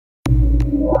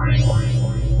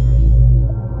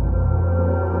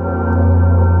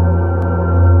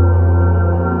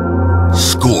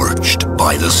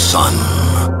by the sun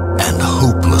and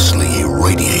hopelessly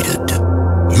irradiated.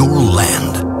 Your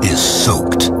land is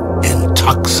soaked in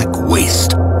toxic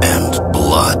waste and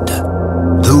blood.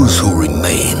 Those who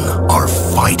remain are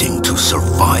fighting to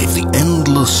survive the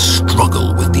endless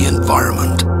struggle with the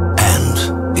environment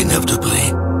and,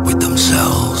 inevitably, with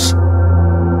themselves.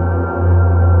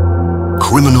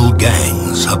 Criminal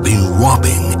gangs have been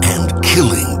robbing and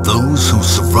killing those who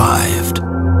survived.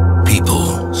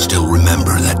 People still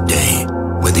remember that day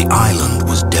when the island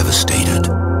was devastated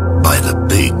by the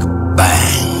Big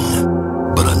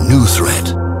Bang. But a new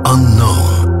threat,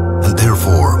 unknown and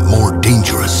therefore more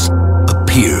dangerous,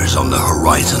 appears on the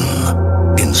horizon,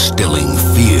 instilling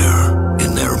fear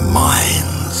in their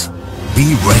minds.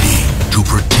 Be ready to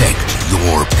protect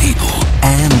your people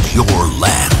and your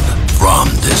land from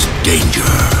this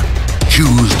danger.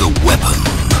 Choose the weapon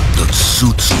that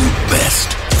suits you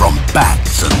best, from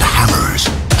bats and hammers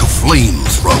to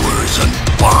flamethrowers and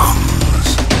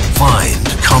bombs. Find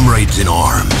comrades in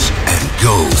arms and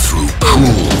go through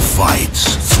cruel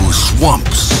fights, through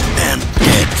swamps and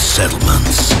dead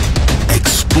settlements.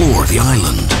 Explore the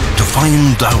island to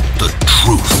find out the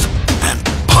truth and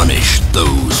punish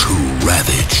those who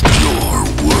ravaged your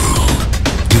world.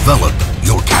 Develop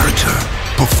your character,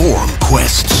 perform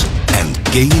quests, and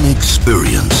gain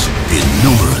experience in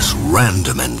numerous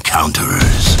random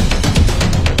encounters.